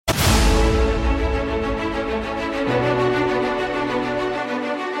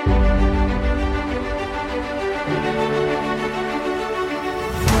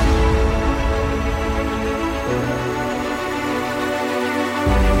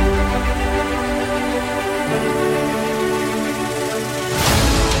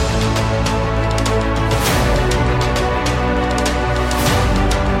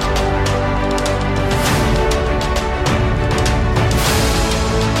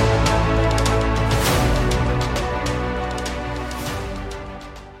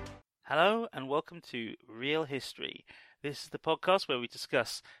welcome to Real History. This is the podcast where we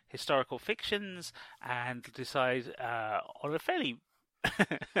discuss historical fictions and decide on a fairly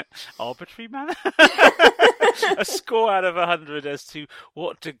arbitrary manner a score out of 100 as to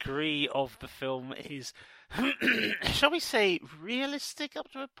what degree of the film is, shall we say, realistic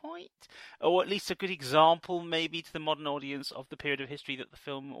up to a point, or at least a good example maybe to the modern audience of the period of history that the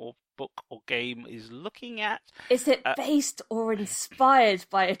film or book or game is looking at. Is it based or inspired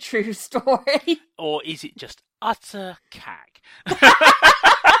by a true story? Or is it just utter cag?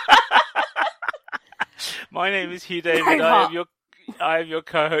 My name is Hugh David. I am your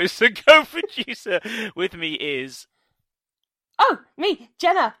co-host and co-producer. With me is... Oh, me,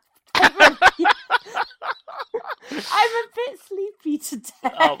 Jenna. I'm a bit sleepy today.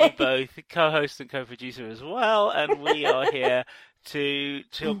 Oh, we're both co-host and co-producer as well, and we are here to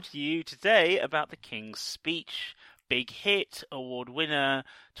talk to you today about The King's Speech, big hit, award winner,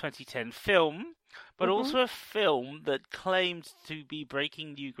 2010 film, but also a film that claimed to be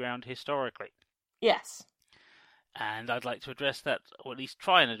breaking new ground historically. Yes. And I'd like to address that, or at least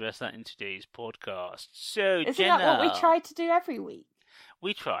try and address that in today's podcast. So, Isn't Jenna, that what we try to do every week?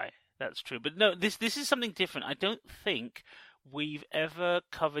 We try, that's true. But no, this is something different. I don't think we've ever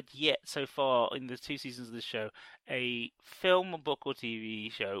covered yet so far in the 2 seasons of this show a film, a book, or TV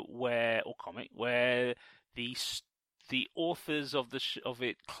show or comic where the authors of of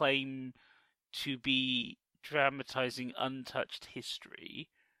it claim to be dramatizing untouched history.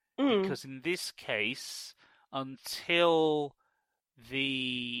 Because in this case, until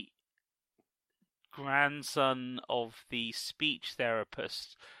the grandson of the speech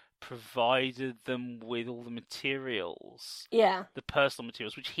therapist provided them with all the materials, the personal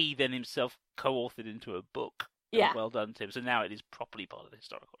materials, which he then himself co-authored into a book. Well done, Tim. So now it is properly part of the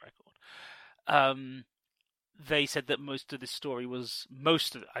historical record. They said that most of this story was,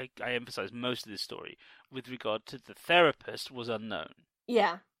 I emphasize most of this story, with regard to the therapist, was unknown.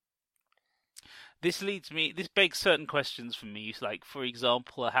 Yeah. This begs certain questions for me, like, for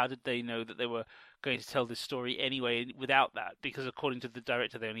example, how did they know that they were going to tell this story anyway without that? Because according to the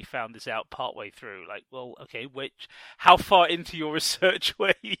director, they only found this out partway through. Like, well, okay, how far into your research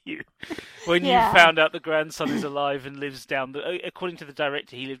were you when you found out the grandson is alive and lives down according to the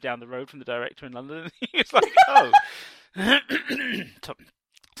director, he lived down the road from the director in London, and he was like, oh.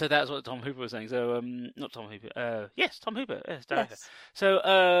 So that's what Tom Hooper was saying. So, not Tom Hooper. Yes, Tom Hooper. Yes, director. Yes.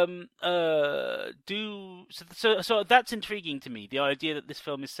 So that's intriguing to me. The idea that this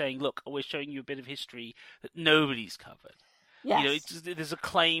film is saying, look, we're showing you a bit of history that nobody's covered. Yes. There's a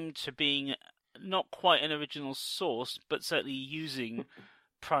claim to being not quite an original source, but certainly using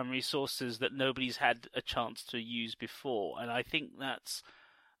primary sources that nobody's had a chance to use before. And I think that's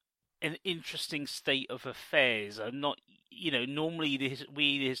an interesting state of affairs. I'm not, normally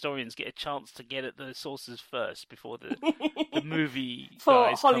we the historians get a chance to get at the sources first before the movie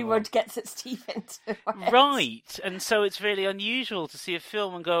before Hollywood gets its teeth into it. Right, and so it's really unusual to see a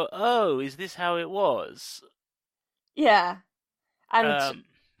film and go, oh, is this how it was? Yeah, and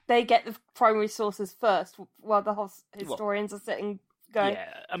they get the primary sources first while the historians are sitting going,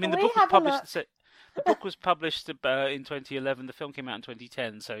 yeah, I mean, the book was published... The book was published in 2011. The film came out in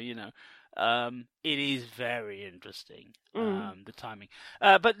 2010. So, it is very interesting, the timing.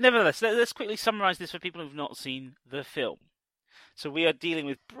 But nevertheless, let's quickly summarise this for people who've not seen the film. So we are dealing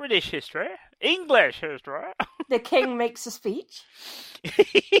with British history, English history. The king makes a speech.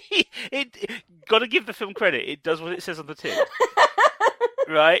 Got to give the film credit. It does what it says on the tin.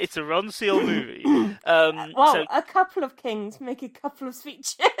 Right? It's a Ron Seale movie. A couple of kings make a couple of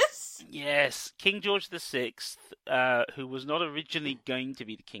speeches. Yes, King George VI, who was not originally going to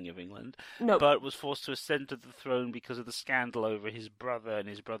be the King of England, Nope. but was forced to ascend to the throne because of the scandal over his brother and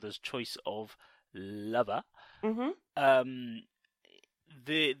his brother's choice of lover. Mm-hmm.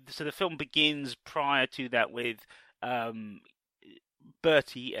 So the film begins prior to that with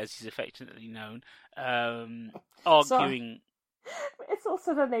Bertie, as he's affectionately known, arguing... It's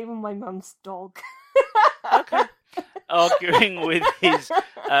also the name of my mum's dog. Okay. Arguing with his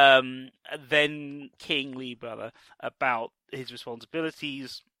then kingly brother about his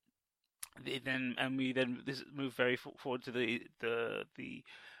responsibilities. We then move very forward to the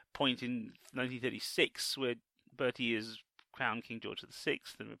point in 1936 where Bertie is crowned King George VI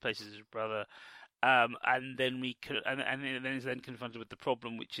and replaces his brother. And then is then confronted with the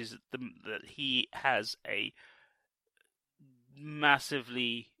problem, which is that he has a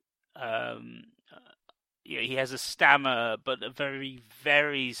massively he has a stammer, but a very,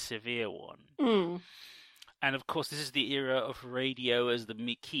 very severe one. And of course, this is the era of radio as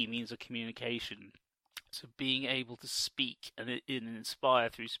the key means of communication. So being able to speak and inspire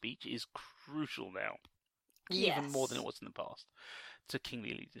through speech is crucial now, even more than it was in the past, to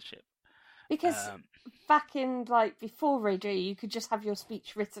kingly leadership. Because back in, before radio, you could just have your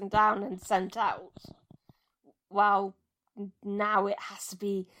speech written down and sent out. Well, now it has to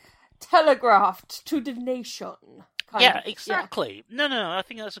be telegraphed to the nation. Exactly. Yeah. No, I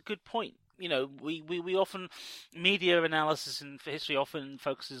think that's a good point. We often, media analysis and history often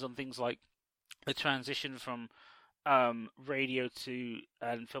focuses on things like the transition from radio to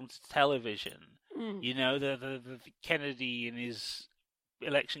and film to television. The Kennedy in his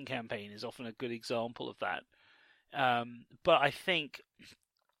election campaign is often a good example of that. But I think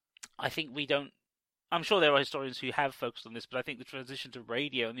we don't. I'm sure there are historians who have focused on this, but I think the transition to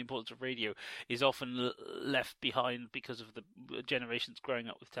radio and the importance of radio is often left behind because of the generations growing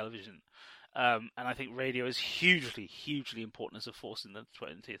up with television. And I think radio is hugely, hugely important as a force in the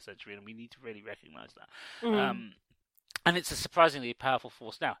 20th century, and we need to really recognise that. And it's a surprisingly powerful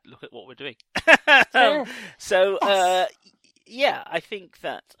force now. Look at what we're doing. I think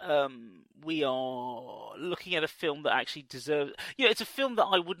that we are looking at a film that actually deserves... it's a film that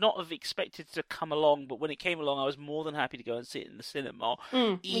I would not have expected to come along, but when it came along, I was more than happy to go and see it in the cinema,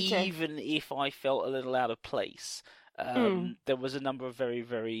 even if I felt a little out of place. There was a number of very,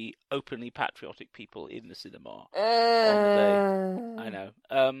 very openly patriotic people in the cinema on the day. I know.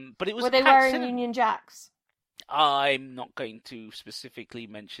 But it was Were they wearing Union Jacks? I'm not going to specifically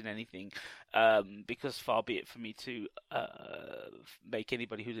mention anything, because far be it for me to make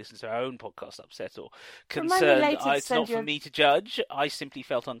anybody who listens to our own podcast upset or concerned. It's not for me to judge. I simply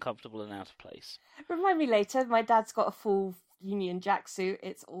felt uncomfortable and out of place. Remind me later. My dad's got a full Union Jack suit.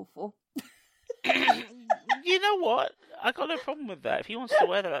 It's awful. You know what? I got no problem with that. If he wants to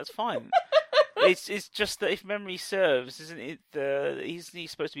wear that, that's fine. It's just that if memory serves, isn't it? He's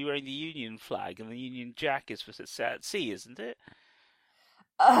supposed to be wearing the Union flag, and the Union Jack is for set at sea, isn't it?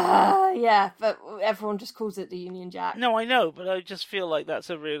 Yeah, but everyone just calls it the Union Jack. No, I know, but I just feel like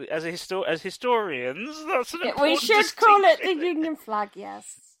that's a really, as historians, that's an important we should call it the Union flag.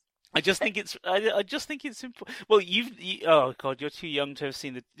 Yes. I just think it's important. Well, oh god, you're too young to have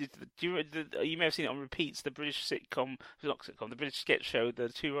seen you may have seen it on repeats. The British sitcom, not sitcom, the British sketch show, The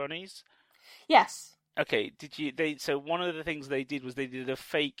Two Ronnies. Yes. Okay. So one of the things they did was they did a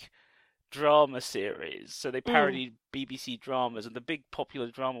fake drama series. So they parodied BBC dramas, and the big popular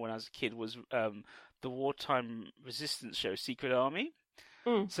drama when I was a kid was the wartime resistance show Secret Army.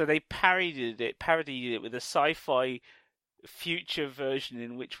 So they parodied it with a sci-fi future version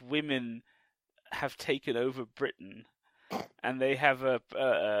in which women have taken over Britain, and they have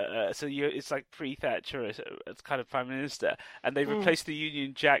it's like pre-Thatcher as kind of prime minister, and they replaced the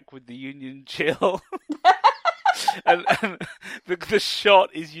Union Jack with the Union Jill. and the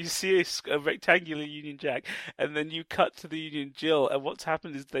shot is you see a rectangular Union Jack, and then you cut to the Union Jill, and what's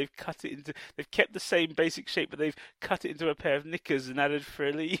happened is they've kept the same basic shape, but they've cut it into a pair of knickers and added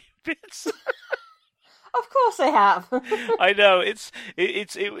frilly bits. Of course they have. I know it's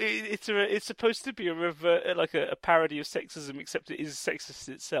supposed to be a parody of sexism, except it is sexist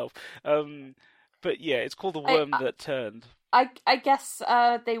itself. But yeah, it's called The Worm That Turned. I guess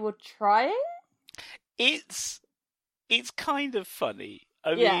they were trying. It's kind of funny.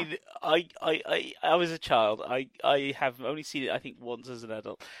 I mean, I was a child. I have only seen it, I think, once as an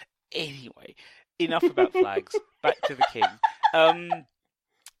adult. Anyway, enough about flags. Back to the king.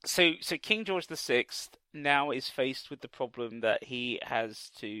 So King George VI now is faced with the problem that he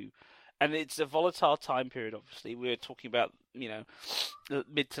has to, and it's a volatile time period. Obviously, we're talking about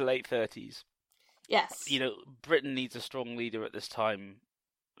mid to late 30s. Yes. Britain needs a strong leader at this time,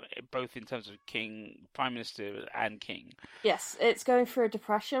 both in terms of king, prime minister, and king. Yes, it's going through a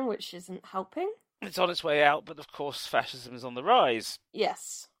depression, which isn't helping. It's on its way out, but of course, fascism is on the rise.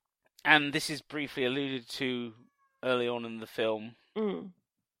 Yes. And this is briefly alluded to early on in the film.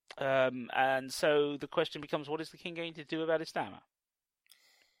 And so the question becomes, what is the king going to do about his stammer?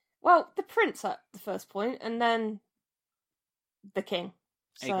 Well, the prince at the first point, and then the king.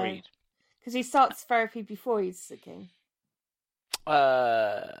 Agreed. Because he starts therapy before he's the king.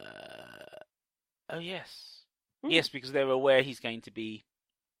 Oh, yes. Yes, because they're aware he's going to be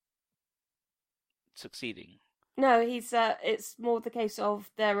succeeding. No, it's more the case of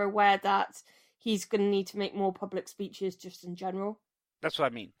they're aware that he's going to need to make more public speeches just in general. That's what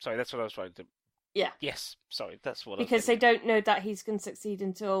I mean. Sorry, that's what I was trying to... Yeah. Yes, sorry, that's what because they don't know that he's going to succeed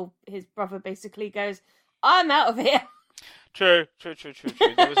until his brother basically goes, I'm out of here. True.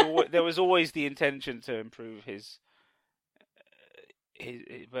 There was always the intention to improve his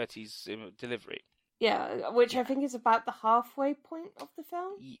Bertie's delivery. Yeah, which I think is about the halfway point of the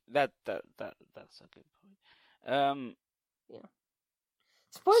film. That's a good point. Yeah.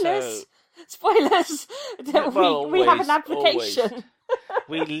 Spoilers! So, Spoilers! We have an application. Always.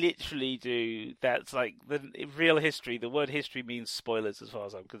 We literally do. That's like the real history. The word history means spoilers as far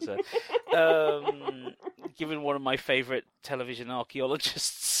as I'm concerned. Given one of my favourite television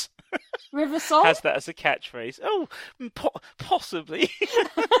archaeologists River Song has that as a catchphrase. Oh, possibly.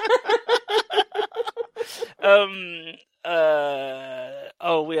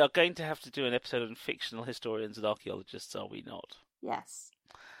 We are going to have to do an episode on fictional historians and archaeologists, are we not? Yes.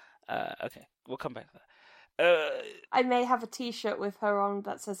 Okay, we'll come back to that. I may have a T-shirt with her on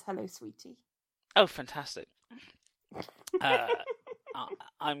that says "Hello, sweetie." Oh, fantastic!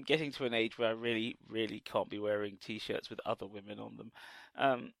 I'm getting to an age where I really, really can't be wearing T-shirts with other women on them.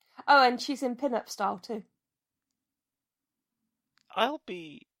 And she's in pin-up style too. I'll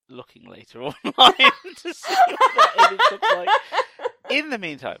be looking later online to see what that image looks like. In the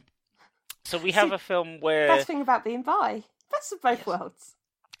meantime, so we have a film where... Best thing about being bi. Best of both worlds.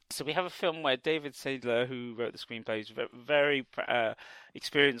 So we have a film where David Seidler, who wrote the screenplay, is very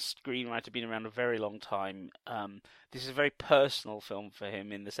experienced screenwriter, been around a very long time. This is a very personal film for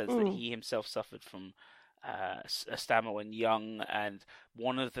him in the sense that he himself suffered from a stammer when young, and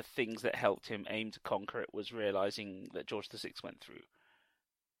one of the things that helped him aim to conquer it was realizing that George VI went through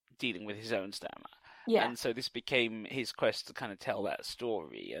dealing with his own stammer. Yeah. And so this became his quest to kind of tell that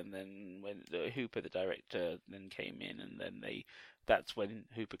story. And then when Hooper, the director, then came in, and then that's when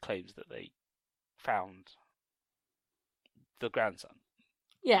Hooper claims that they found the grandson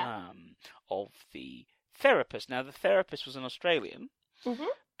of the therapist. Now, the therapist was an Australian,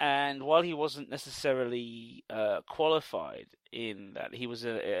 and while he wasn't necessarily qualified in that, he was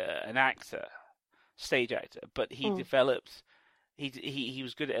an actor, stage actor, but he developed... He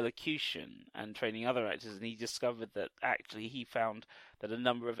was good at elocution and training other actors, and he discovered that actually he found that a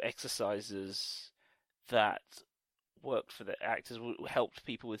number of exercises that worked for the actors helped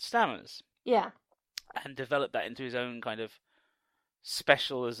people with stammers. Yeah. And developed that into his own kind of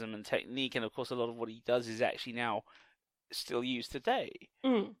specialism and technique, and of course a lot of what he does is actually now still used today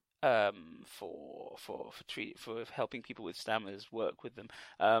for helping people with stammers work with them.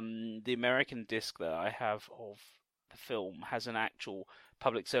 The American disc that I have of the film has an actual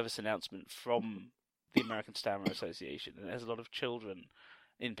public service announcement from the American Stammer Association, and there's a lot of children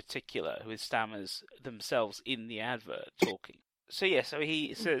in particular who with stammers themselves in the advert talking. So yeah,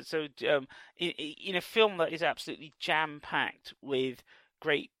 in a film that is absolutely jam-packed with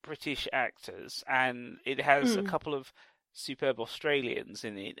great British actors, and it has a couple of superb Australians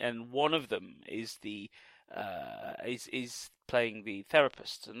in it, and one of them is is playing the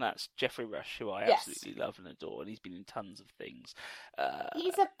therapist, and that's Geoffrey Rush, who I absolutely love and adore, and he's been in tons of things.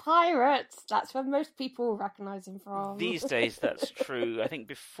 He's a pirate. That's where most people recognise him from. These days, that's true. I think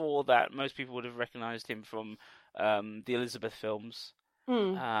before that, most people would have recognised him from the Elizabeth films. He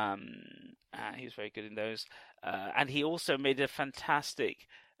was very good in those. And he also made a fantastic,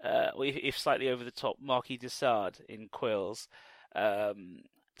 if slightly over the top, Marquis de Sade in Quills.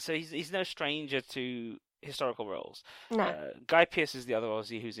 So he's no stranger to historical roles. No. Guy Pearce is the other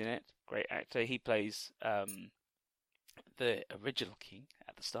Aussie who's in it. Great actor. He plays the original king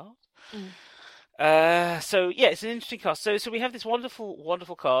at the start. So yeah, it's an interesting cast. So we have this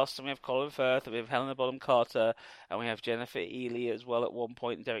wonderful cast, and we have Colin Firth, and we have Helena Bonham Carter, and we have Jennifer Ely as well at one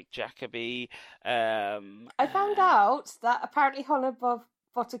point, and Derek Jacobi. I found out that apparently Helena Bonham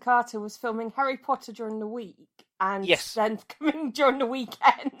Carter was filming Harry Potter during the week, and then coming during the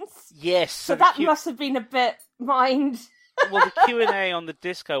weekends. Yes. So that must have been a bit mind. Well, the Q&A on the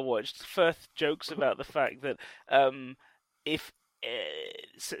disc I watched, Firth jokes about the fact that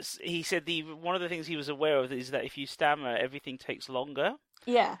he said one of the things he was aware of is that if you stammer, everything takes longer.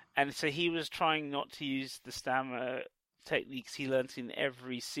 Yeah. And so he was trying not to use the stammer techniques he learnt in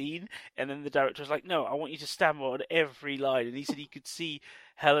every scene, and then the director was like, no, I want you to stammer on every line, and he said he could see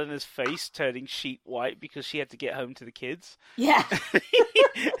Helena's face turning sheet white because she had to get home to the kids. Yeah.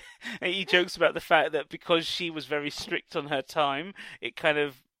 And he jokes about the fact that because she was very strict on her time, it kind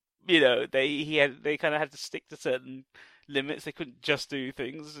of, they kind of had to stick to certain limits. They couldn't just do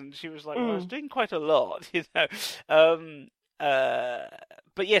things, and she was like, well, I was doing quite a lot, but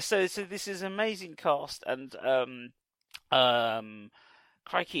yeah, so this is an amazing cast, and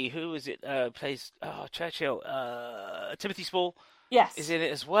crikey, who is it plays Churchill? Timothy Spall is in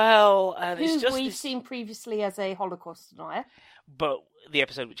it as well, and we've seen previously as a Holocaust denier, but the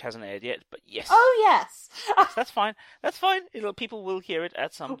episode which hasn't aired yet. But yes, yes, that's fine. People will hear it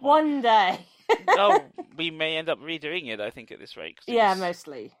at some point one day. We may end up redoing it, I think, at this rate. Yeah,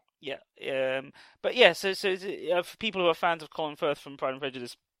 mostly. Yeah. But yeah, so for people who are fans of Colin Firth from Pride and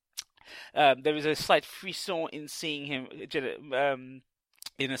Prejudice, there is a slight frisson in seeing him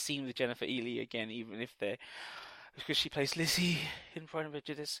in a scene with Jennifer Ehle again, even if they're because she plays Lizzie in Pride and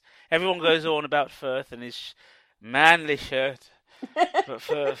Prejudice. Everyone goes on about Firth and his manly shirt, but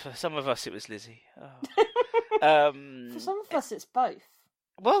for some of us it was Lizzie. Oh. For some of us it's both.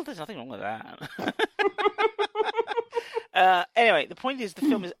 Well, there's nothing wrong with that. Anyway, the point is the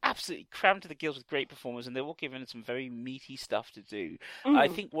film is absolutely crammed to the gills with great performers, and they're all given some very meaty stuff to do. I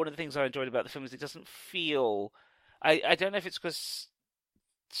think one of the things I enjoyed about the film is it doesn't feel... I don't know if it's because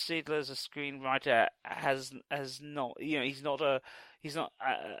Siedler as a screenwriter has not... he's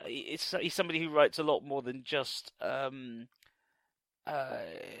somebody who writes a lot more than just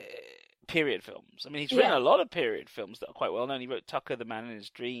period films. I mean, he's written a lot of period films that are quite well known. He wrote Tucker, The Man in His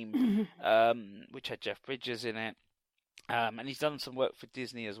Dream, which had Jeff Bridges in it. And he's done some work for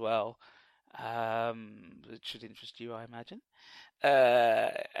Disney as well, which should interest you, I imagine.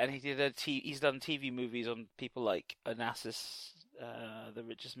 And he's done TV movies on people like Onassis, The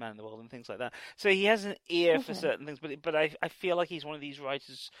Richest Man in the World, and things like that. So he has an ear for certain things, but I feel like he's one of these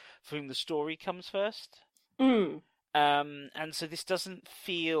writers for whom the story comes first. And so this doesn't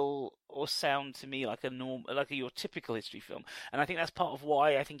feel or sound to me like your typical history film, and I think that's part of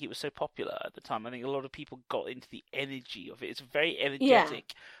why I think it was so popular at the time. I think a lot of people got into the energy of it. It's a very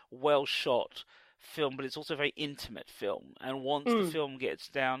energetic, well shot film, but it's also a very intimate film. And once the film gets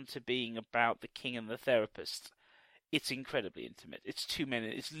down to being about the king and the therapist, it's incredibly intimate. It's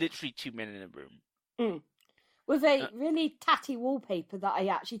literally two men in a room with a really tatty wallpaper that I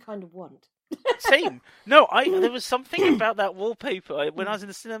actually kind of want. Same. No, there was something about that wallpaper when I was in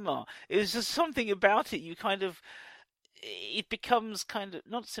the cinema. It was just something about it. It becomes kind of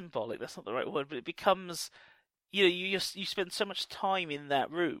not symbolic. That's not the right word, but it becomes, you spend so much time in that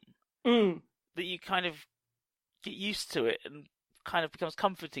room that you kind of get used to it and kind of becomes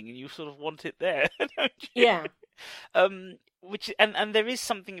comforting, and you sort of want it there, don't you? Yeah. Which and there is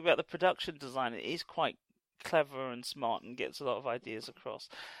something about the production design. It is quite clever and smart and gets a lot of ideas across.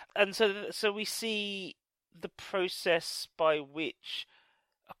 And so we see the process by which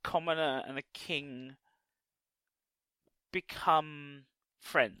a commoner and a king become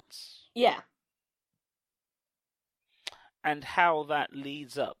friends. Yeah. And how that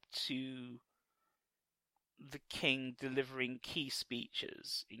leads up to the king delivering key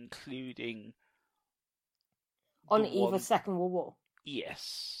speeches, including on the eve of Second World War.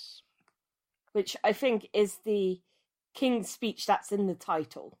 Yes. Which I think is the King's speech that's in the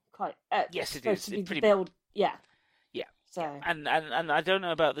title. Yes, it is. To be the build, yeah. So and I don't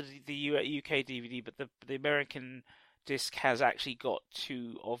know about the UK DVD, but the American disc has actually got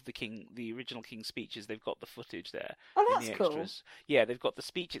two of the original King's speeches. They've got the footage there. Oh, that's in the cool. Extras. Yeah, they've got the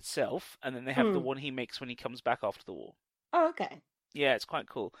speech itself, and then they have the one he makes when he comes back after the war. Oh, okay. Yeah, it's quite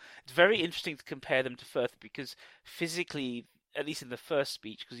cool. It's very interesting to compare them to Firth because physically, at least in the first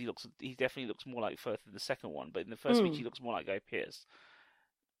speech, because he definitely looks more like Firth in the second one, but in the first speech he looks more like Guy Pearce,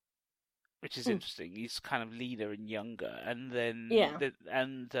 which is interesting. He's kind of leaner and younger, and then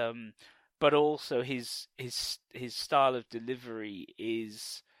but also his style of delivery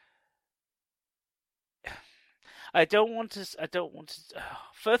is. I don't want to.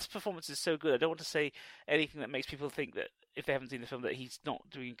 Firth's performance is so good. I don't want to say anything that makes people think that if they haven't seen the film that he's not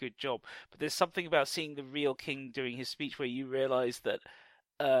doing a good job. But there's something about seeing the real King doing his speech where you realise that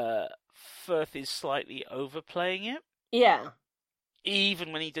Firth is slightly overplaying it. Yeah.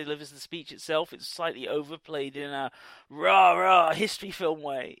 Even when he delivers the speech itself, it's slightly overplayed in a rah history film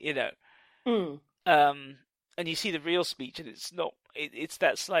way, And you see the real speech, and it's not. It's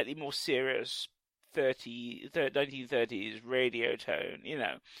that slightly more serious 1930s radio tone,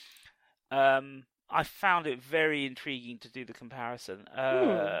 I found it very intriguing to do the comparison.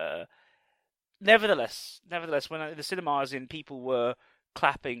 Nevertheless, when the cinema I was in, people were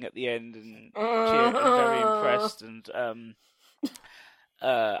clapping at the end and cheering and very impressed. And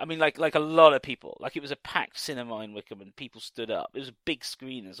I mean, like a lot of people. Like it was a packed cinema in Wickham, and people stood up. It was a big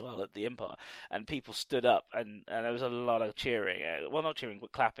screen as well at the Empire, and people stood up, and there was a lot of cheering. Well, not cheering,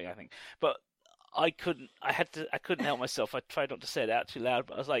 but clapping, I think. But I couldn't help myself. I tried not to say it out too loud,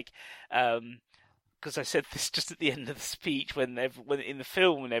 but I was like, because I said this just at the end of the speech when in the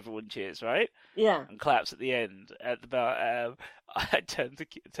film when everyone cheers, right? Yeah. And claps at the end. I turned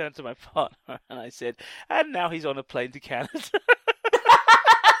to my partner and I said, and now he's on a plane to Canada.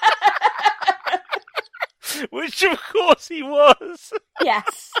 Which of course he was.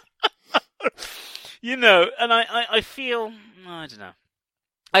 Yes. And I feel, I don't know.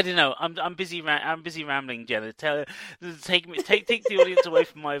 I don't know. I'm busy. I'm busy rambling, Jenna. Take the audience away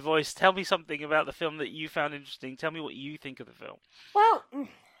from my voice. Tell me something about the film that you found interesting. Tell me what you think of the film. Well,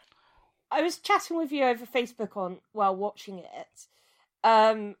 I was chatting with you over Facebook while watching it,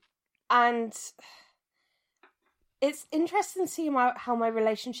 and it's interesting to see how my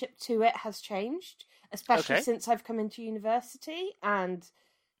relationship to it has changed, especially since I've come into university and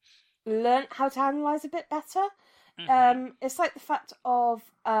learnt how to analyse a bit better. It's like the fact of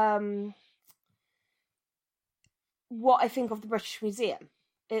what I think of the British Museum.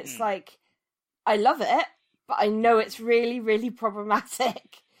 It's like, I love it, but I know it's really, really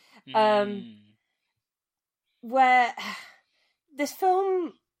problematic. Where this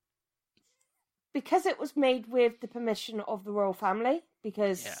film, because it was made with the permission of the royal family,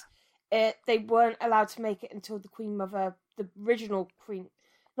 because they weren't allowed to make it until the Queen Mother, the original Queen,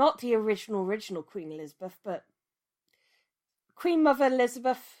 not the original Queen Elizabeth, but Queen Mother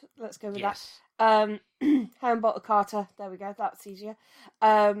Elizabeth, let's go with that. Helen Botter Carter, there we go, that's easier.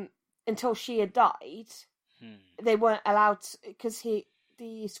 Until she had died, they weren't allowed, because the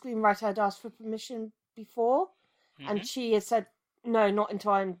screenwriter had asked for permission before, and she had said, no, not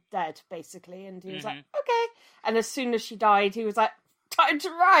until I'm dead, basically. And he was like, okay. And as soon as she died, he was like, time to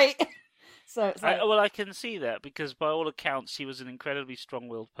write. So it's like... I can see that, because by all accounts, she was an incredibly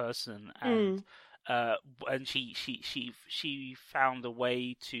strong-willed person, and she found a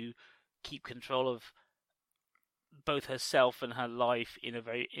way to keep control of both herself and her life in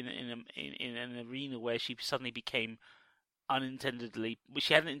an arena where she suddenly became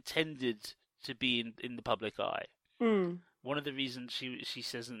she hadn't intended to be in the public eye. One of the reasons she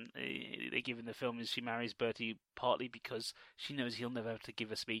says they give in the film is she marries Bertie partly because she knows he'll never have to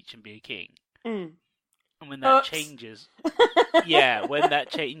give a speech and be a king. And when that changes,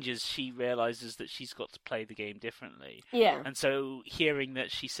 she realizes that she's got to play the game differently. Yeah. And so hearing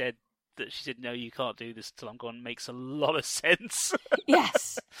that she said no, you can't do this till I'm gone makes a lot of sense.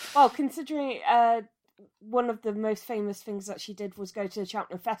 Yes. Well, considering one of the most famous things that she did was go to the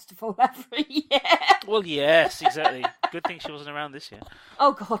Cheltenham Festival every year. Well, yes, exactly. Good thing she wasn't around this year.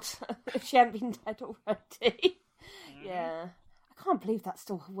 Oh, God. If she hadn't been dead already. Yeah. I can't believe that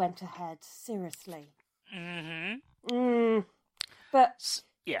still went ahead. Seriously. But,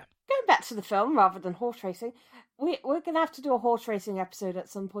 yeah. Going back to the film rather than horse racing, we're going to have to do a horse racing episode at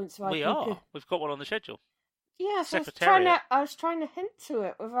some point. So we are. We've got one on the schedule. Yes, Secretariat. I was trying to hint to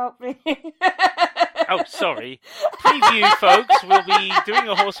it without being... Oh, sorry. Preview, folks. We'll be doing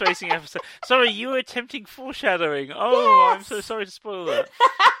a horse racing episode. Sorry, you were attempting foreshadowing. Oh, yes. I'm so sorry to spoil that.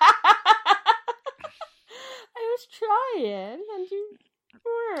 I was trying, and you...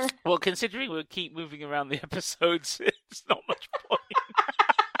 Well, considering we'll keep moving around the episodes, it's not much point.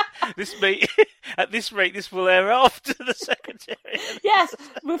 At this rate, this will air after the Secretariat. Yes,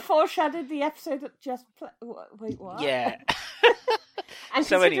 we foreshadowed the episode that just... Wait, what? Yeah. And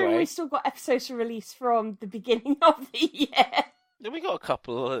so considering anyway, we still got episodes to release from the beginning of the year. We got a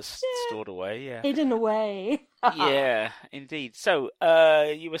couple stored away, yeah. Hidden away. Yeah, indeed. So,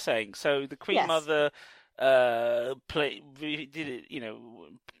 you were saying, so the Queen Mother placed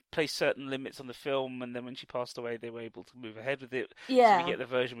certain limits on the film, and then when she passed away, they were able to move ahead with it. Yeah. So we get the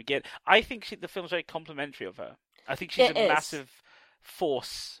version we get. I think the film's very complimentary of her. I think she's a massive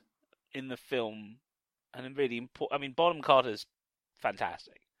force in the film, and really important. I mean, Bonham Carter's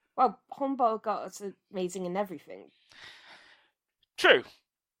fantastic. Well, Helen Botter Carter's amazing in everything. True.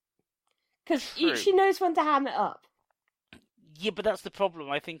 Because she knows when to ham it up. Yeah, but that's the problem.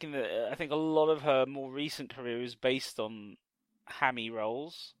 I think I think a lot of her more recent career is based on hammy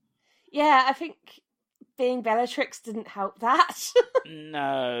roles. Yeah, I think being Bellatrix didn't help that.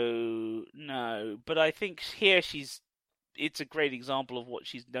 No. But I think here it's a great example of what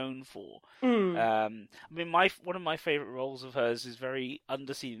she's known for. I mean, one of my favourite roles of hers is very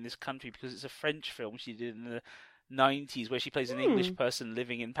underseen in this country because it's a French film she did in the 90s where she plays an English person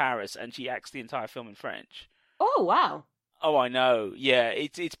living in Paris and she acts the entire film in French. Oh, wow. Oh, I know. Yeah,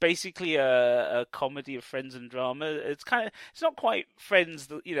 it's basically a comedy of Friends and drama. It's not quite Friends,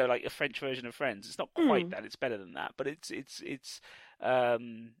 like a French version of Friends. It's not quite that. It's better than that. But it's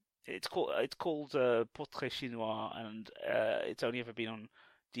called Portrait Chinois, and it's only ever been on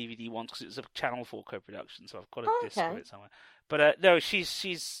DVD once because it was a Channel 4 co-production. So I've got a disc of it somewhere. But no,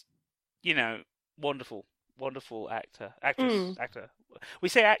 she's wonderful actor. We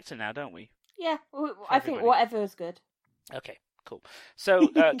say actor now, don't we? Yeah, I think whatever is good. Okay, cool. So,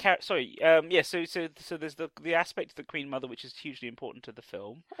 sorry. So there's the aspect of the Queen Mother which is hugely important to the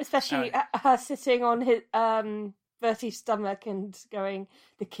film, especially her sitting on his Bertie's stomach and going,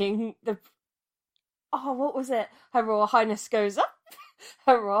 the king, what was it? Her Royal Highness goes up.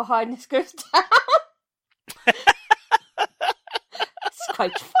 Her Royal Highness goes down. It's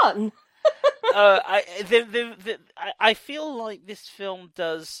quite fun. I feel like this film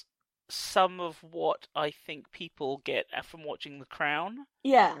does some of what I think people get from watching The Crown.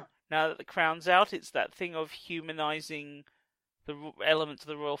 Yeah. Now that The Crown's out, it's that thing of humanizing the elements of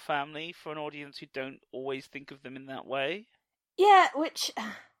the royal family for an audience who don't always think of them in that way. Yeah, which,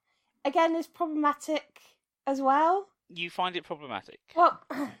 again, is problematic as well. You find it problematic? Well,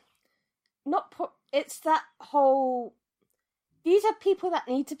 it's that whole... These are people that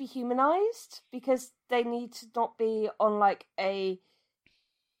need to be humanized because they need to not be on, like, a...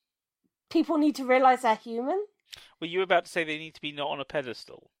 People need to realize they're human. Were you about to say they need to be not on a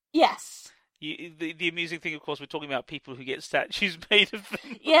pedestal? Yes. The amusing thing, of course, we're talking about people who get statues made of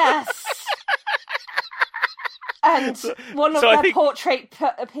them. Yes. And one of their portrait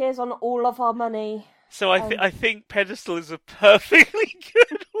appears on all of our money. So I think pedestal is a perfectly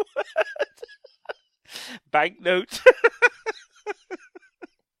good word. Banknote.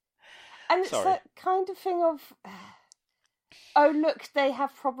 And it's that kind of thing of, oh, look, they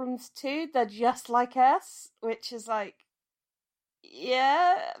have problems too. They're just like us, which is like,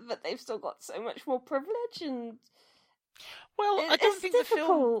 yeah, but they've still got so much more privilege, and I don't think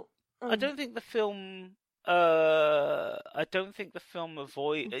difficult. I don't think the film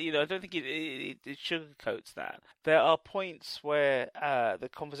avoid. I don't think it sugarcoats that. There are points where the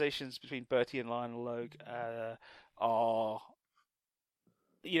conversations between Bertie and Lionel Logue are.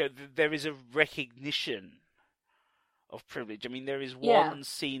 There is a recognition of privilege. I mean, there is one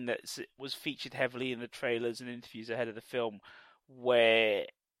scene that was featured heavily in the trailers and interviews ahead of the film, where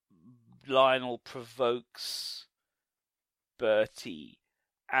Lionel provokes Bertie,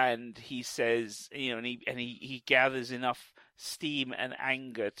 and he says, and he gathers enough steam and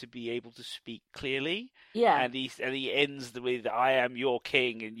anger to be able to speak clearly. Yeah. And he ends with, "I am your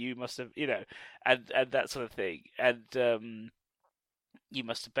king, and you must have," and that sort of thing. And you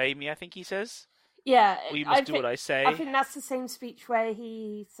must obey me, I think he says. Yeah. Or you must do what I say. I think that's the same speech where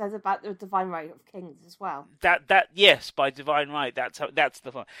he says about the divine right of kings as well. Yes, by divine right, that's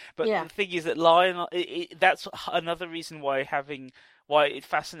the fun. But the thing is that Lionel, that's another reason why it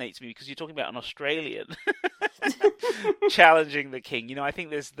fascinates me, because you're talking about an Australian challenging the king. I think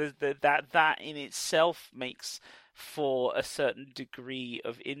there's that in itself makes for a certain degree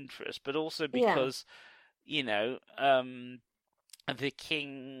of interest, but also because the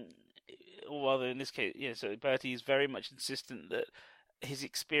king, or rather in this case, so Bertie is very much insistent that his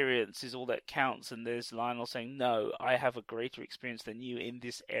experience is all that counts, and there's Lionel saying, "No, I have a greater experience than you in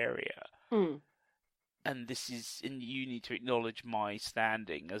this area, and you need to acknowledge my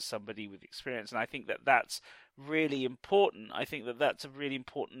standing as somebody with experience." And I think that that's really important. I think that that's a really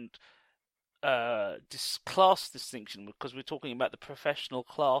important class distinction, because we're talking about the professional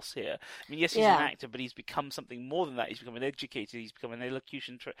class here. I mean, yes, he's an actor, but he's become something more than that. He's become an educator. He's become an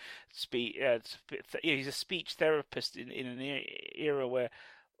elocution he's a speech therapist in an era where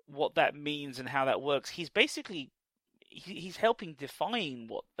what that means and how that works. He's basically he's helping define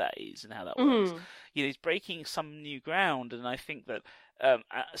what that is and how that works. He's breaking some new ground, and I think that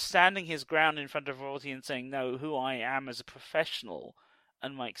standing his ground in front of royalty and saying, "No, who I am as a professional."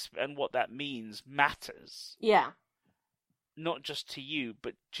 And what that means matters. Yeah. Not just to you,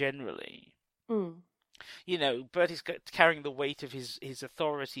 but generally. Bertie's carrying the weight of his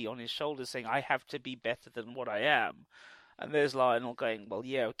authority on his shoulders, saying, "I have to be better than what I am." And there's Lionel going, "Well,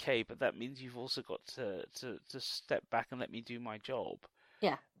 yeah, okay, but that means you've also got to step back and let me do my job."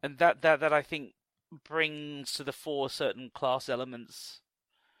 Yeah. And that I think brings to the fore certain class elements.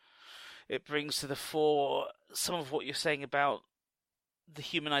 It brings to the fore some of what you're saying about the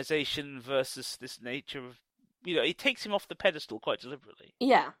humanization versus this nature of, it takes him off the pedestal quite deliberately.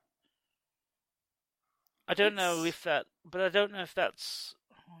 Yeah. I don't know if that's...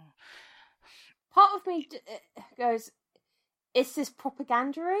 Part of me goes, is this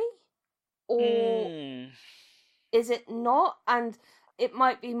propagandary? Or is it not? And it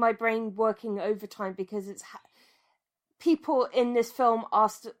might be my brain working overtime, because it's people in this film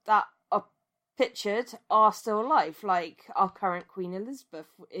that are pictured are still alive, like our current Queen Elizabeth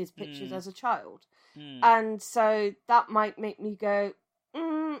is pictured as a child. And so that might make me go,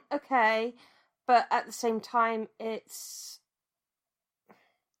 okay, but at the same time it's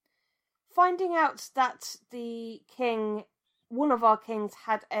finding out that the king, one of our kings,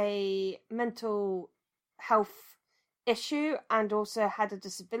 had a mental health issue and also had a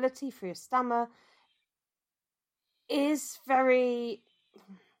disability through a stammer is very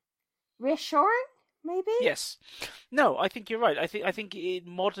reassuring, maybe? Yes. No, I think you're right. I think it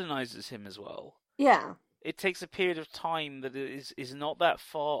modernizes him as well. Yeah. It takes a period of time that is not that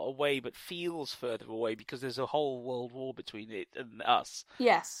far away, but feels further away because there's a whole world war between it and us.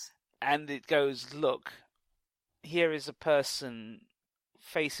 Yes. And it goes, look, here is a person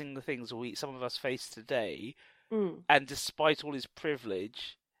facing the things some of us face today, and despite all his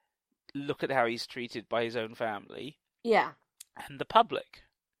privilege, look at how he's treated by his own family. Yeah. And the public.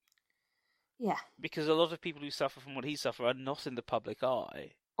 Yeah. Because a lot of people who suffer from what he suffered are not in the public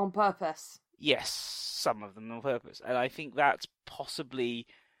eye. On purpose. Yes, some of them on purpose. And I think that's possibly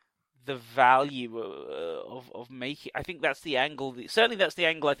the value of making... I think that's the angle... Certainly that's the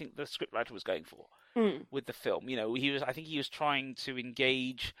angle I think the scriptwriter was going for with the film. You know, I think he was trying to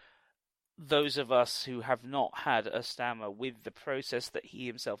engage those of us who have not had a stammer with the process that he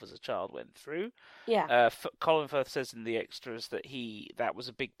himself as a child went through. Yeah. Colin Firth says in the extras that that was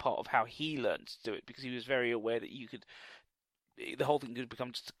a big part of how he learned to do it, because he was very aware that the whole thing could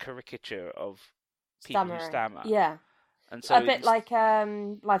become just a caricature of people who stammer. Yeah. And so a bit like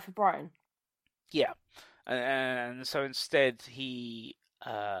Life of Brian. Yeah. And so instead he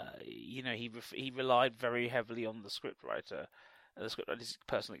relied very heavily on the scriptwriter's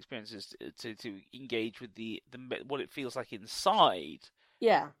personal experiences to engage with the what it feels like inside.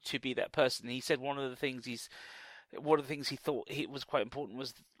 Yeah. To be that person. He said one of the things he thought was quite important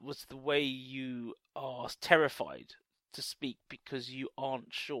was the way you are terrified to speak because you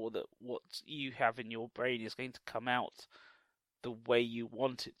aren't sure that what you have in your brain is going to come out the way you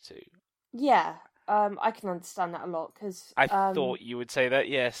want it to. Yeah, I can understand that a lot because I thought you would say that.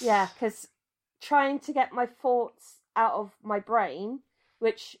 Yes. Yeah, because trying to get my thoughts out of my brain,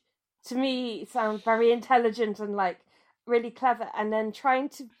 which to me sounds very intelligent and like really clever, and then trying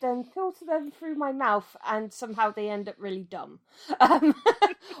to then filter them through my mouth, and somehow they end up really dumb,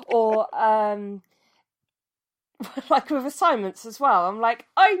 or like with assignments as well. I'm like,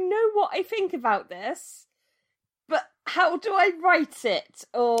 I know what I think about this, but how do I write it?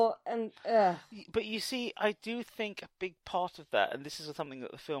 But you see, I do think a big part of that, and this is something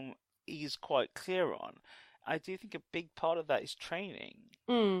that the film is quite clear on, I do think a big part of that is training.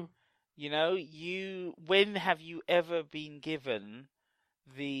 You know, when have you ever been given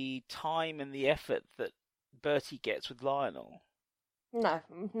the time and the effort that Bertie gets with Lionel? No,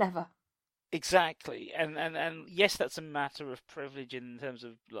 never. Exactly, and yes, that's a matter of privilege in terms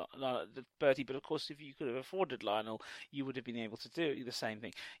of Bertie. But of course, if you could have afforded Lionel, you would have been able to do the same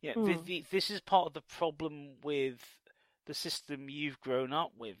thing. Yeah, this is part of the problem with the system you've grown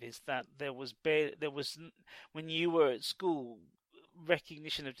up with. Is that there was when you were at school,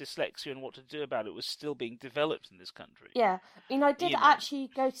 recognition of dyslexia and what to do about it was still being developed in this country. Yeah, I mean, I did actually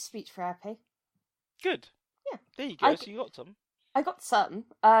go to speech therapy. Good. Yeah, there you go. So you got some. I got some.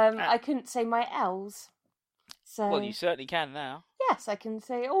 I couldn't say my L's. So... Well, you certainly can now. Yes, I can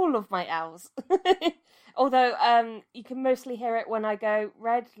say all of my L's. Although you can mostly hear it when I go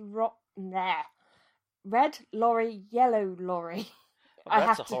red lorry, yellow lorry.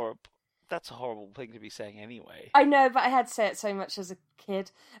 Well, that's a horrible thing to be saying anyway. I know, but I had to say it so much as a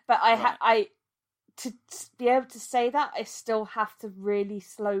kid. But to be able to say that, I still have to really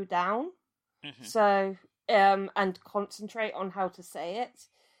slow down. Mm-hmm. So... and concentrate on how to say it.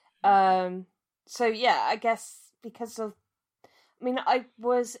 So yeah, I guess because of... I mean, I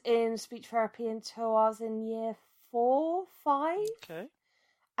was in speech therapy until I was in year 4, 5. Okay.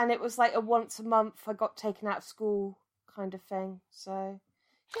 And it was like a once a month I got taken out of school kind of thing. So,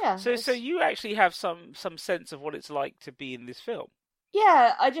 yeah. So you actually have some sense of what it's like to be in this film?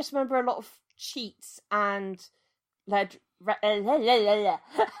 Yeah, I just remember a lot of cheats and... red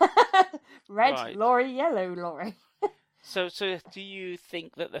right. Lorry, yellow lorry. So do you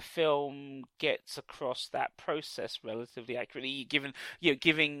think that the film gets across that process relatively accurately, given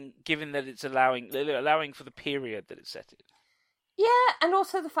that it's allowing for the period that it's set in? Yeah, and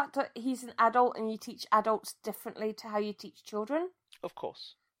also the fact that he's an adult and you teach adults differently to how you teach children. Of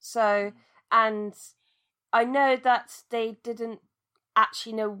course. So, and I know that they didn't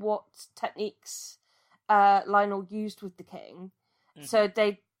actually know what techniques Lionel used with the king. Mm-hmm. So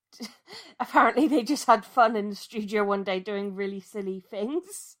apparently they just had fun in the studio one day doing really silly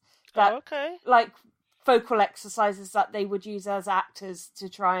things. Like vocal exercises that they would use as actors to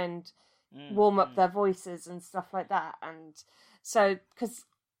try and warm up their voices and stuff like that. And so, because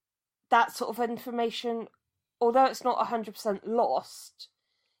that sort of information, although it's not 100% lost,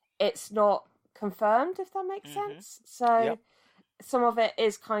 it's not confirmed, if that makes sense. So... Yep. Some of it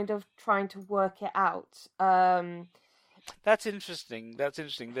is kind of trying to work it out. That's interesting.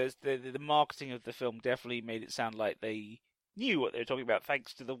 There's the marketing of the film definitely made it sound like they knew what they were talking about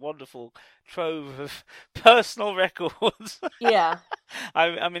thanks to the wonderful trove of personal records. Yeah.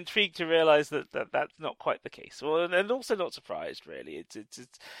 I'm intrigued to realise that that's not quite the case. Well, and also not surprised, really. It's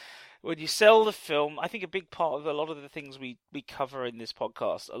when you sell the film, I think a big part of a lot of the things we cover in this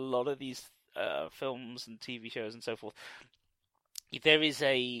podcast, a lot of these films and TV shows and so forth, there is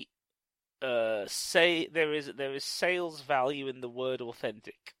a there is sales value in the word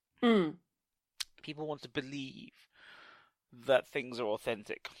authentic. Mm. People want to believe that things are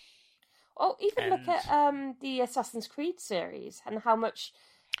authentic. Oh, even look at the Assassin's Creed series and how much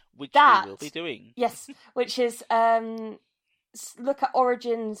which we will be doing. Yes, which is look at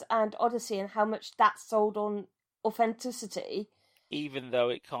Origins and Odyssey and how much that's sold on authenticity. Even though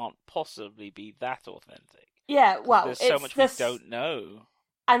it can't possibly be that authentic. Yeah, well, there's so much we don't know.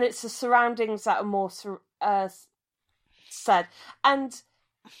 And it's the surroundings that are more said. And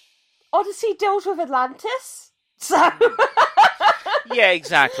Odyssey deals with Atlantis, so... Yeah,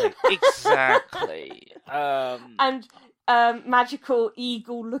 exactly. And magical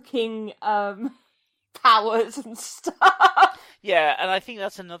eagle-looking powers and stuff. Yeah, and I think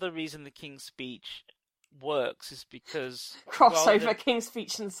that's another reason the King's Speech works, is because... Crossover King's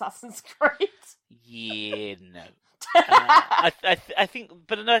Speech and Assassin's Creed. Yeah, no. I think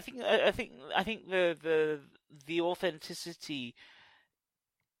the authenticity.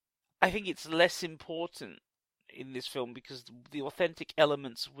 I think it's less important in this film because the authentic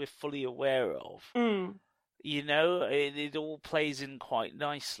elements we're fully aware of. Mm. You know, it all plays in quite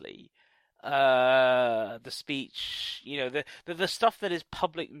nicely. The speech, you know, the stuff that is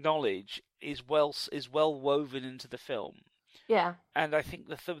public knowledge is well woven into the film. Yeah. And I think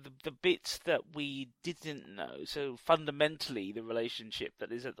the bits that we didn't know, so fundamentally the relationship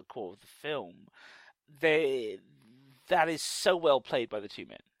that is at the core of the film, that is so well played by the two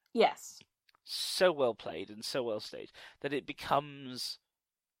men. Yes. So well played and so well staged that it becomes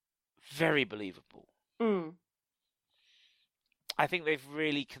very believable. Mm. I think they've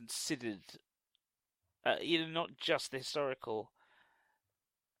really considered, not just the historical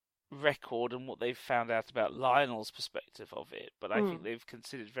record and what they've found out about Lionel's perspective of it, but I think they've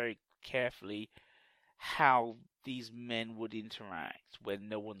considered very carefully how these men would interact when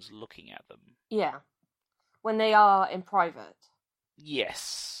no one's looking at them. Yeah. When they are in private.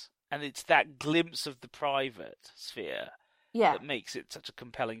 Yes. And it's that glimpse of the private sphere that makes it such a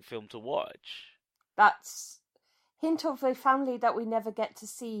compelling film to watch. That's hint of a family that we never get to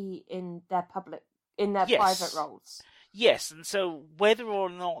see in their private roles. Yes, and so whether or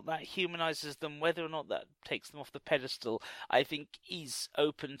not that humanizes them, whether or not that takes them off the pedestal, I think is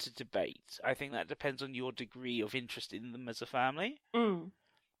open to debate. I think that depends on your degree of interest in them as a family. Mm.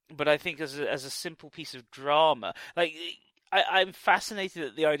 But I think as a simple piece of drama, like I'm fascinated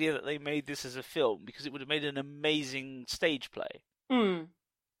at the idea that they made this as a film because it would have made an amazing stage play. Mm.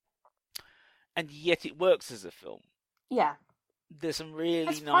 And yet it works as a film. Yeah. There's some really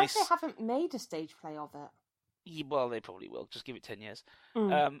nice... I'm surprised they haven't made a stage play of it. Yeah, well, they probably will. Just give it 10 years.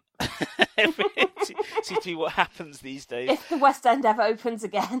 Mm. See what happens these days. If the West End ever opens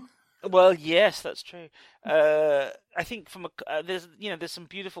again. Well, yes, that's true. I think there's some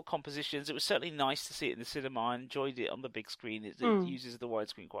beautiful compositions. It was certainly nice to see it in the cinema. I enjoyed it on the big screen. It uses the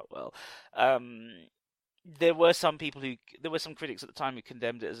widescreen quite well. There were some critics at the time who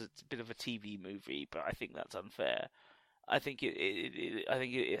condemned it as a bit of a TV movie, but I think that's unfair. I think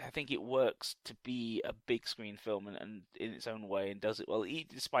it works to be a big screen film and in its own way and does it well,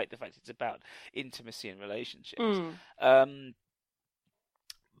 despite the fact it's about intimacy and relationships.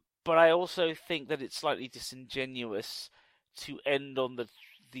 But I also think that it's slightly disingenuous to end on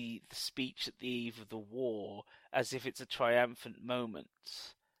the speech at the eve of the war as if it's a triumphant moment.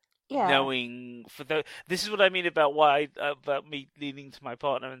 Yeah. Knowing this is what I mean about me leaning to my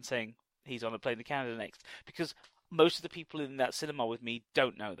partner and saying he's on a plane to Canada next, because most of the people in that cinema with me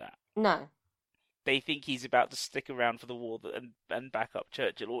don't know that. No. They think he's about to stick around for the war and back up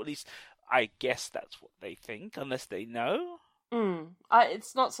Churchill, or at least I guess that's what they think, unless they know.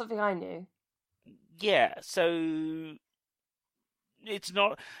 It's not something I knew. Yeah, so it's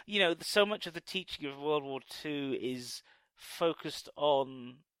not, so much of the teaching of World War II is focused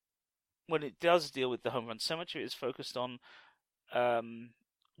on, when it does deal with the home front, so much of it is focused on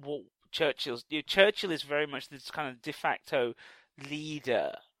what Churchill is very much this kind of de facto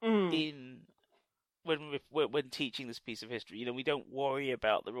leader in when teaching this piece of history. We don't worry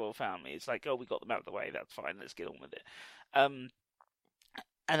about the royal family. It's like, oh, we got them out of the way. That's fine. Let's get on with it. And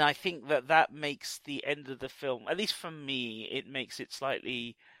I think that makes the end of the film, at least for me, it makes it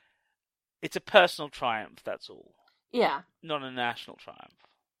slightly. It's a personal triumph. That's all. Yeah. Not a national triumph.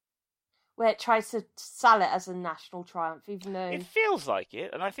 where it tries to sell it as a national triumph, even though It feels like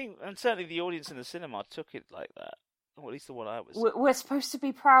it, and I think, and certainly the audience in the cinema took it like that. Or at least the one I was. we're supposed to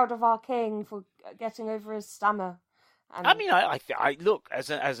be proud of our king for getting over his stammer. And... I mean, I look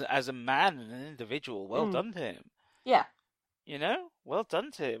as a man and an individual. Well done to him. Yeah. You know, well done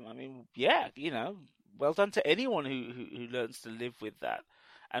to him. I mean, yeah, you know, well done to anyone who learns to live with that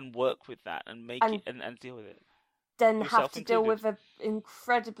and work with that and make it and deal with it. Then Yourself have to deal included. with an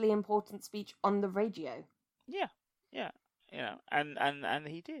incredibly important speech on the radio. Yeah, you know, and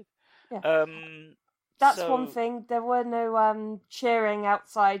he did. Yeah. That's one thing. There were no cheering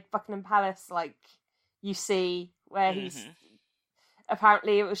outside Buckingham Palace like you see where he's...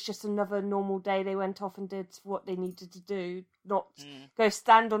 Apparently it was just another normal day. They went off and did what they needed to do, not go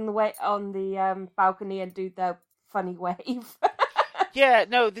stand on the balcony and do their funny wave. Yeah,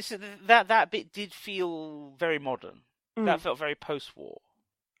 no, that bit did feel very modern. That felt very post-war.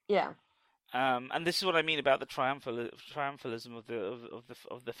 Yeah. And this is what I mean about the triumphalism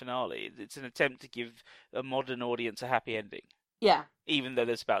of the finale. It's an attempt to give a modern audience a happy ending. Yeah. Even though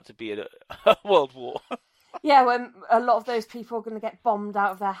there's about to be a world war. Yeah, when a lot of those people are going to get bombed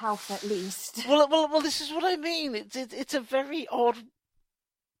out of their house at least. Well, this is what I mean. It's a very odd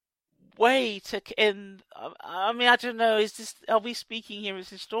way to end. I mean, I don't know. Are we speaking here as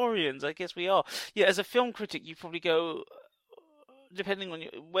historians? I guess we are. Yeah, as a film critic, you probably go, depending on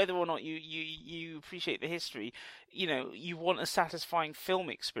whether or not you appreciate the history, you know, you want a satisfying film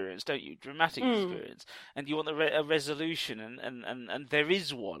experience, don't you? Dramatic experience, and you want a resolution, and there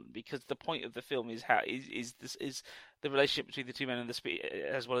is one, because the point of the film is the relationship between the two men and the speech,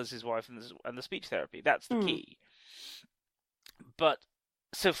 as well as his wife and the speech therapy. That's the key. But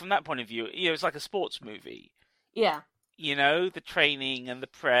so from that point of view, you know, it's like a sports movie. Yeah. You know, the training and the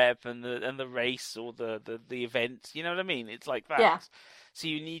prep and the race or the event. You know what I mean? It's like that. Yeah. So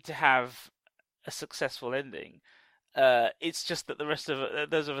you need to have a successful ending. It's just that the rest of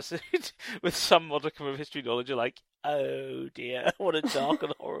those of us with some modicum of history knowledge are like, oh dear, what a dark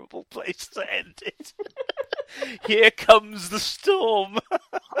and horrible place to end it. Here comes the storm.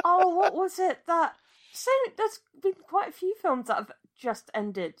 Oh, what was it that... So there's been quite a few films that have just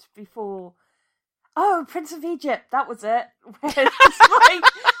ended before... Oh, Prince of Egypt, that was it. Where it's like,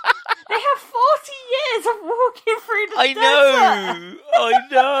 they have 40 years of walking through the desert. I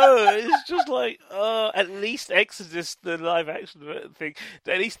know. It's just like, at least Exodus, the live action thing,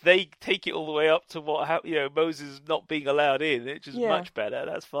 at least they take it all the way up to Moses not being allowed in, which is much better.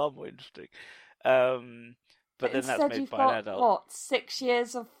 That's far more interesting. But then that's made by an adult. What, 6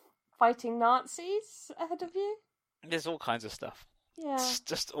 years of fighting Nazis ahead of you? There's all kinds of stuff. Yeah. It's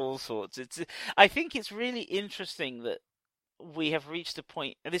just all sorts. I think it's really interesting that we have reached a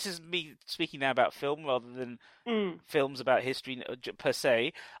point, and this is me speaking now about film rather than films about history per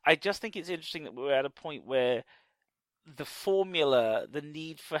se. I just think it's interesting that we're at a point where the formula, the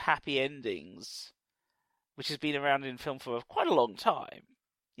need for happy endings, which has been around in film for quite a long time,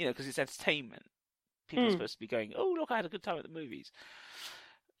 you know, because it's entertainment. People are supposed to be going, oh, look, I had a good time at the movies.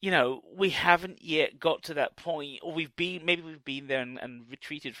 You know, we haven't yet got to that point, or maybe we've been there and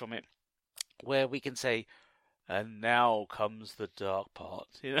retreated from it, where we can say, and now comes the dark part,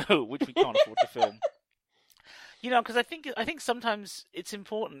 you know, which we can't afford to film. You know, because I think sometimes it's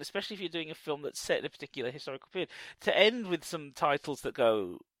important, especially if you're doing a film that's set in a particular historical period, to end with some titles that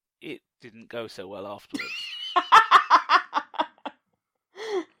go, it didn't go so well afterwards.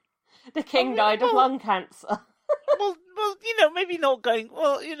 The king died of lung cancer. Well, you know, maybe not going.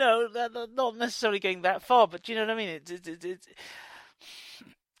 Well, you know, not necessarily going that far, but you know what I mean.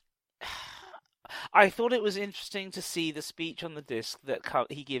 I thought it was interesting to see the speech on the disc that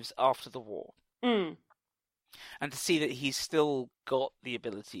he gives after the war, and to see that he's still got the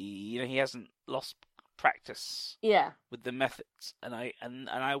ability. You know, he hasn't lost practice. Yeah. With the methods, and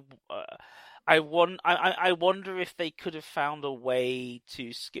I wonder if they could have found a way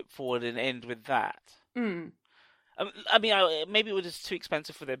to skip forward and end with that. I mean, maybe it was just too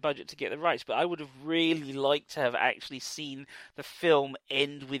expensive for their budget to get the rights, but I would have really liked to have actually seen the film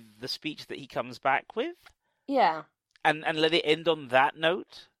end with the speech that he comes back with. Yeah. And let it end on that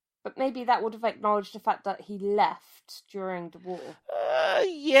note. But maybe that would have acknowledged the fact that he left during the war.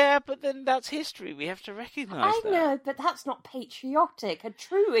 Yeah, but then that's history. We have to recognise that. I know, but that's not patriotic. A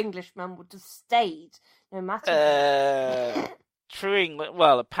true Englishman would have stayed, no matter what.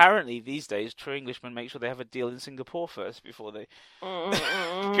 Well, apparently these days, true Englishmen make sure they have a deal in Singapore first before they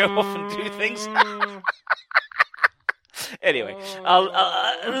go off and do things. Anyway,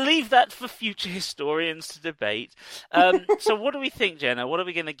 I'll leave that for future historians to debate. So what do we think, Jenna? What are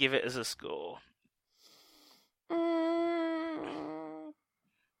we going to give it as a score?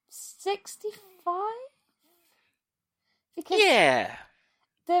 65? Because Yeah.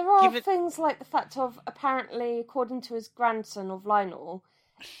 there are things like the fact of, apparently, according to his grandson of Lionel,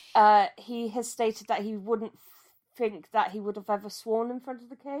 he has stated that he wouldn't think that he would have ever sworn in front of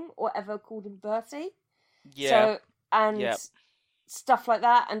the king or ever called him Bertie. Yeah. So, and stuff like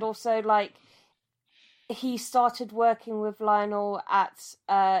that. And also, like, he started working with Lionel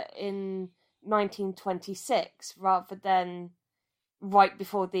in 1926 rather than right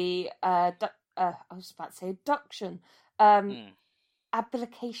before the I was about to say abduction.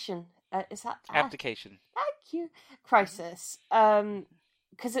 Abdication. Is that abdication? Thank you. Crisis.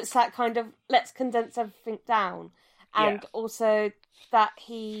 Because it's that kind of let's condense everything down, and also that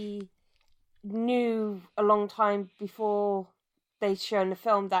he knew a long time before they shown the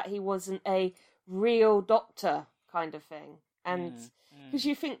film that he wasn't a real doctor kind of thing, and because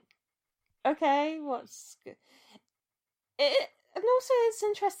you think, okay, what's good? And also it's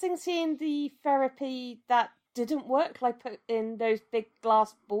interesting seeing the therapy that didn't work, like put in those big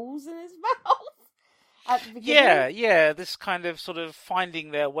glass balls in his mouth at the beginning. Yeah, this kind of sort of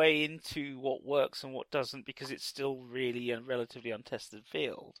finding their way into what works and what doesn't, because it's still really a relatively untested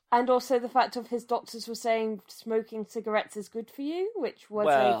field. And also the fact of his doctors were saying smoking cigarettes is good for you, which was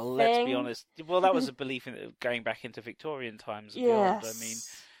a thing. Let's be honest. Well, that was a belief in going back into Victorian times and beyond. I mean,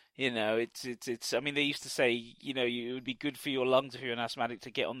 you know, it's. I mean, they used to say, you know, it would be good for your lungs if you're an asthmatic to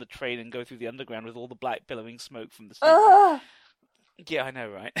get on the train and go through the underground with all the black billowing smoke from the smoke. Yeah, I know,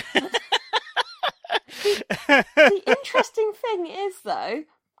 right? The interesting thing is, though,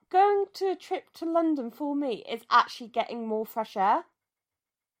 going to a trip to London for me is actually getting more fresh air.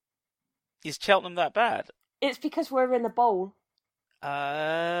 Is Cheltenham that bad? It's because we're in a bowl.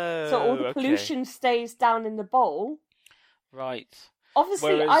 Oh, so all the pollution stays down in the bowl. Right.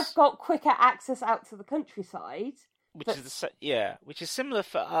 Obviously, I've got quicker access out to the countryside. Which is similar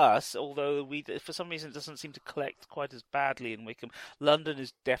for us, although for some reason it doesn't seem to collect quite as badly in Wickham. London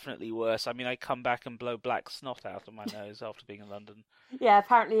is definitely worse. I mean, I come back and blow black snot out of my nose after being in London. Yeah,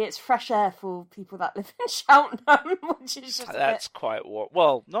 apparently it's fresh air for people that live in Cheltenham, which is just that's quite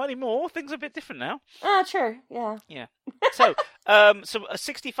well, not anymore. Things are a bit different now. Ah, true. Yeah. Yeah. So, so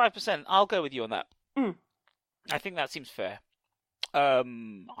 65%. I'll go with you on that. I think that seems fair.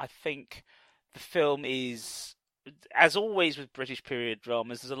 I think the film is, as always with British period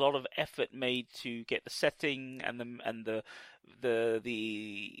dramas, there's a lot of effort made to get the setting and the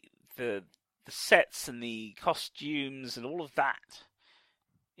sets and the costumes and all of that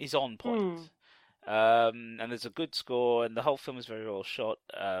is on point. And there's a good score, and the whole film is very well shot,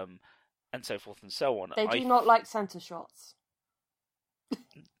 and so forth and so on. They do not like centre shots.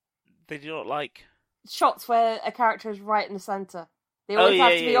 They do not like shots where a character is right in the centre. They always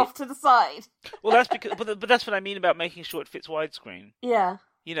have to be off to the side. Well, that's because, but that's what I mean about making sure it fits widescreen. Yeah.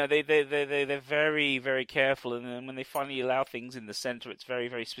 You know, they're very, very careful, and then when they finally allow things in the centre, it's very,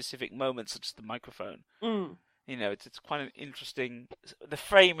 very specific moments, such as the microphone. You know, it's quite an interesting. The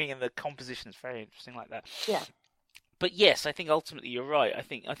framing and the composition is very interesting like that. Yeah. But yes, I think ultimately you're right. I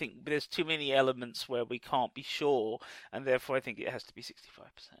think there's too many elements where we can't be sure, and therefore I think it has to be 65%,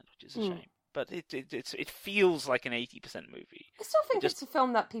 which is a shame. But it feels like an 80% movie. I still think it's a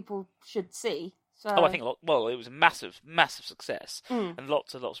film that people should see. So. Oh, I think it was a massive, massive success, and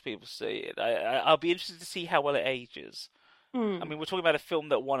lots and lots of people see it. I'll be interested to see how well it ages. I mean, we're talking about a film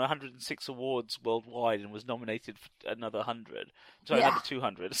that won 106 awards worldwide and was nominated for another 100, another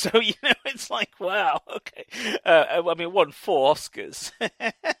 200. So, you know, it's like, wow, okay. I mean, it won 4 Oscars.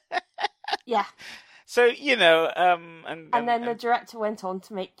 Yeah. So, you know, and then the director went on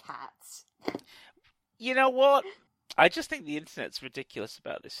to make Cats. You know what? I just think the internet's ridiculous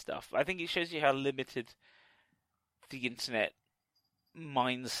about this stuff. I think it shows you how limited the internet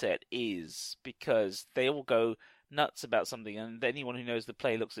mindset is, because they all go nuts about something, and anyone who knows the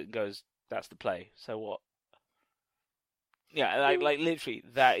play looks at it and goes, "That's the play. So what?" Yeah, like literally,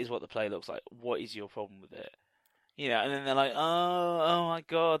 that is what the play looks like. What is your problem with it? You know, and then they're like, oh my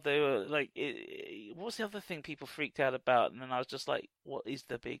god, they were like, what's the other thing people freaked out about? And then I was just like, what is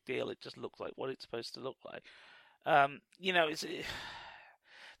the big deal? It just looks like what it's supposed to look like. You know,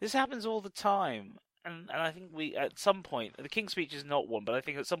 this happens all the time. And I think we, at some point, the King's Speech is not one, but I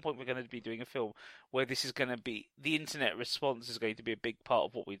think at some point we're going to be doing a film where this is going to be, the internet response is going to be a big part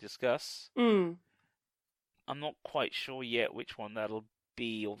of what we discuss. I'm not quite sure yet which one that'll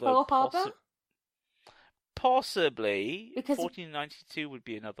be, although possibly, because 1492 would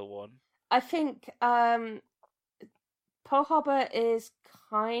be another one. I think Pearl Harbor is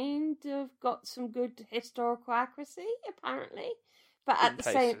kind of got some good historical accuracy, apparently, but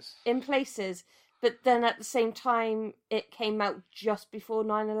in places. But then at the same time, it came out just before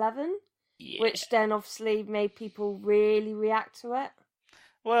 9/11, which then obviously made people really react to it.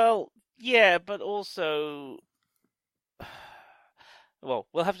 Well, yeah, but also... Well,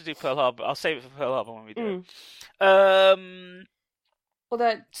 we'll have to do Pearl Harbor. I'll save it for Pearl Harbor when we do it.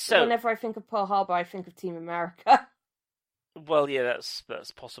 Although, whenever I think of Pearl Harbor, I think of Team America. Well, yeah, that's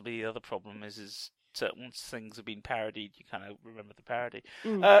possibly the other problem is once things have been parodied, you kind of remember the parody.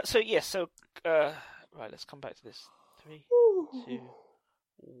 Right, let's come back to this. 3, 2,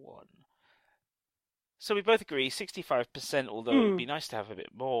 1. So we both agree 65%, although it would be nice to have a bit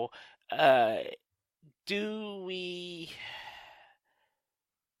more. Do we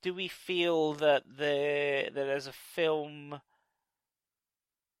feel that as a film,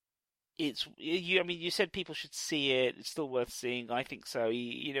 you said people should see it. It's still worth seeing. I think so.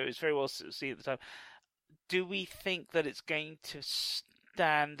 It's very well seen at the time. Do we think that it's going to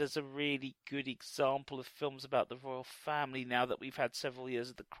stand as a really good example of films about the royal family now that we've had several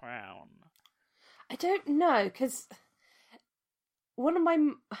years of The Crown? I don't know, because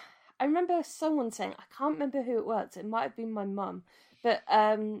I remember someone saying, I can't remember who it was, it might have been my mum, but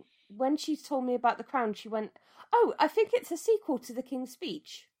when she told me about The Crown, she went, "Oh, I think it's a sequel to The King's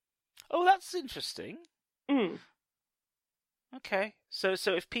Speech." Oh, that's interesting. Okay, so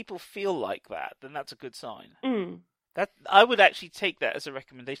if people feel like that, then that's a good sign. That I would actually take that as a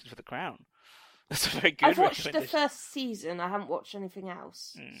recommendation for The Crown. That's a very good recommendation. I've watched the first season. I haven't watched anything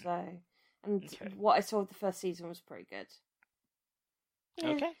else. What I saw of the first season was pretty good. Yeah.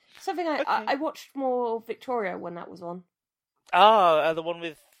 Okay. Something I watched more Victoria when that was on. The one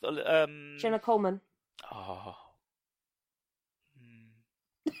with Jenna Coleman. Oh.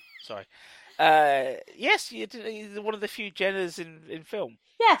 Sorry. Yes, you're one of the few Jennas in film.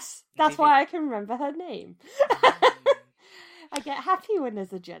 Yes, that's why I can remember her name. I get happy when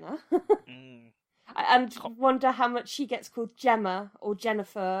there's a Jenna. And wonder how much she gets called Gemma or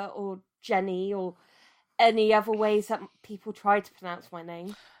Jennifer or Jenny or any other ways that people try to pronounce my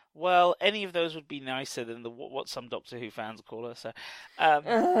name. Well, any of those would be nicer than what some Doctor Who fans call her. So,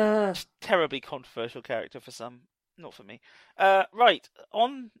 terribly controversial character for some, not for me. Right,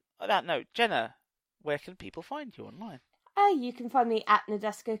 on that note, Jenna, where can people find you online? You can find me at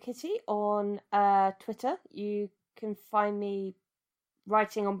Nadesco Kitty on Twitter. You can find me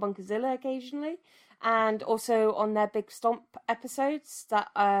writing on Bunkerzilla occasionally, and also on their Big Stomp episodes that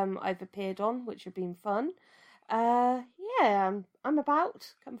I've appeared on, which have been fun. I'm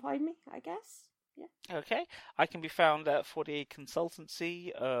about. Come find me, I guess. Yeah. Okay. I can be found at 48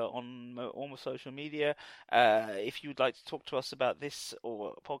 Consultancy on all my social media. If you'd like to talk to us about this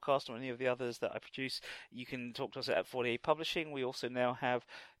or podcast or any of the others that I produce, you can talk to us at 48 Publishing. We also now have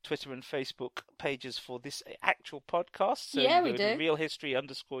Twitter and Facebook pages for this actual podcast. So we do. Real History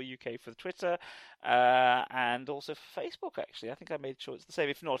 _UK for Twitter, and also for Facebook, actually. I think I made sure it's the same.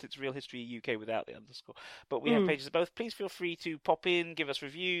 If not, it's Real History UK without the underscore. But we have pages of both. Please feel free to pop in, give us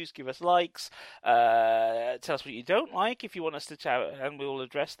reviews, give us likes, tell us what you don't like if you want us to chat, and we'll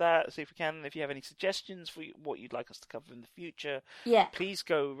address that, see if we can. If you have any suggestions for what you'd like us to cover in the future, please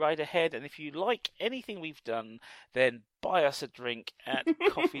go right ahead. And if you like anything we've done, then buy us a drink at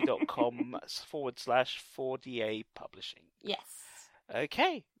coffee.com/4DA Publishing. Yes.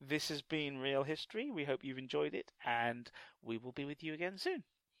 Okay, this has been Real History. We hope you've enjoyed it, and we will be with you again soon.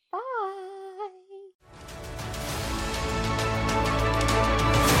 Bye.